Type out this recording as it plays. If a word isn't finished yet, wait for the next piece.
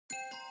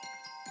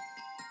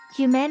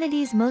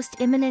Humanity's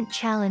most imminent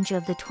challenge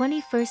of the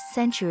 21st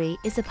century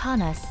is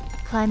upon us: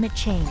 climate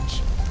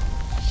change.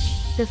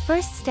 The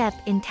first step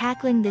in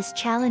tackling this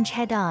challenge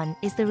head-on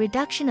is the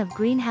reduction of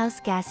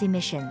greenhouse gas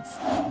emissions.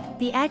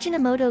 The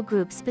Ajinomoto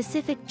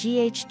Group-specific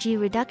GHG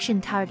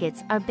reduction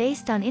targets are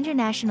based on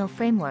international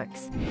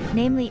frameworks,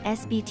 namely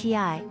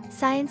SBTi,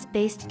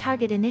 Science-Based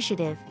Target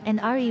Initiative, and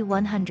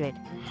RE100.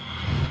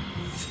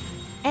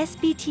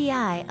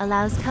 SBTi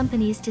allows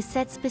companies to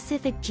set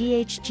specific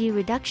GHG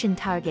reduction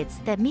targets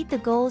that meet the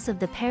goals of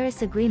the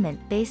Paris Agreement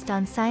based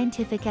on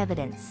scientific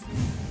evidence.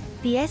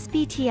 The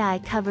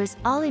SBTi covers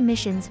all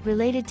emissions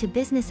related to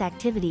business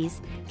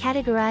activities,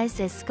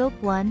 categorized as Scope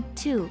 1,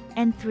 2,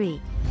 and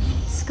 3.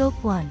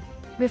 Scope 1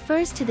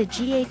 refers to the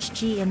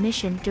GHG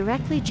emission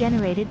directly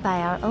generated by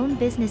our own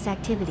business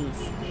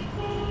activities.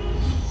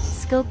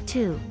 Scope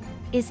 2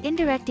 is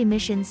indirect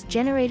emissions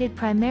generated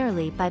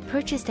primarily by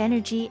purchased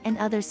energy and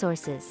other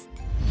sources.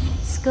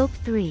 Scope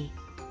 3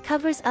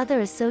 covers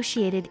other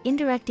associated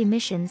indirect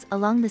emissions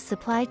along the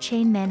supply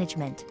chain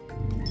management.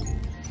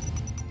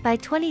 By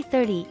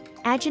 2030,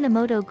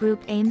 Ajinomoto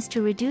Group aims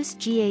to reduce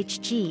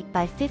GHG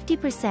by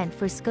 50%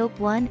 for Scope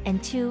 1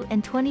 and 2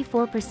 and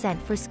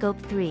 24% for Scope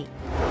 3.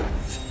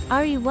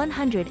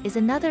 RE100 is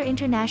another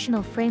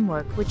international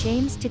framework which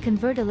aims to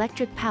convert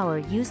electric power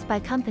used by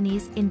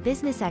companies in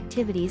business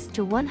activities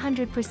to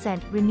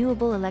 100%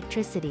 renewable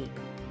electricity.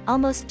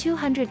 Almost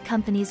 200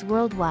 companies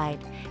worldwide,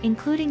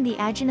 including the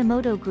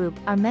Ajinomoto Group,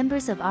 are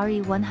members of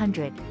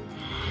RE100.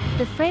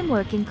 The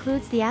framework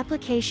includes the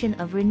application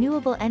of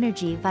renewable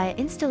energy via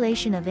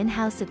installation of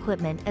in-house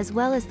equipment as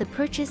well as the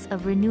purchase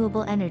of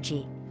renewable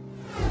energy.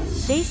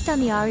 Based on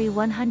the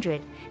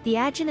RE100, the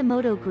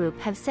Ajinomoto Group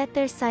have set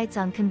their sights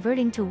on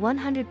converting to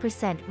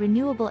 100%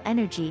 renewable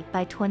energy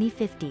by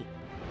 2050.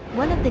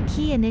 One of the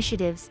key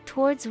initiatives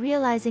towards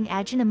realizing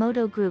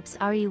Ajinomoto Group's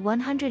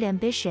RE100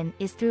 ambition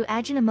is through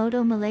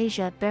Ajinomoto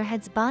Malaysia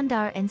Berhad's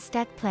Bandar and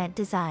Stek plant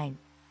design.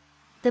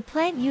 The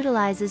plant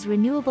utilizes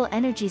renewable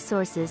energy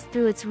sources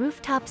through its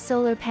rooftop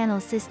solar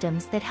panel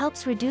systems that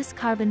helps reduce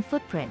carbon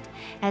footprint,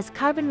 as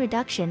carbon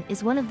reduction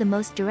is one of the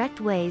most direct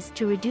ways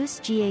to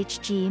reduce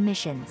GHG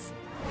emissions.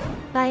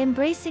 By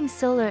embracing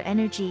solar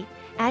energy,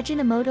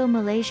 Ajinomoto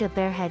Malaysia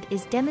Berhad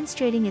is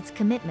demonstrating its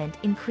commitment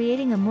in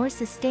creating a more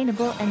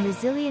sustainable and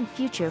resilient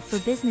future for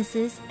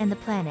businesses and the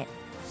planet.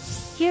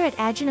 Here at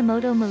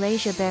Ajinomoto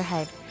Malaysia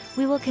Berhad,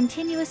 we will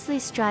continuously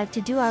strive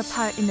to do our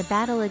part in the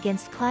battle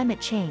against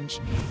climate change,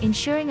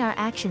 ensuring our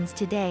actions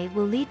today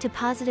will lead to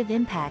positive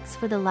impacts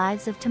for the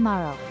lives of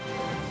tomorrow.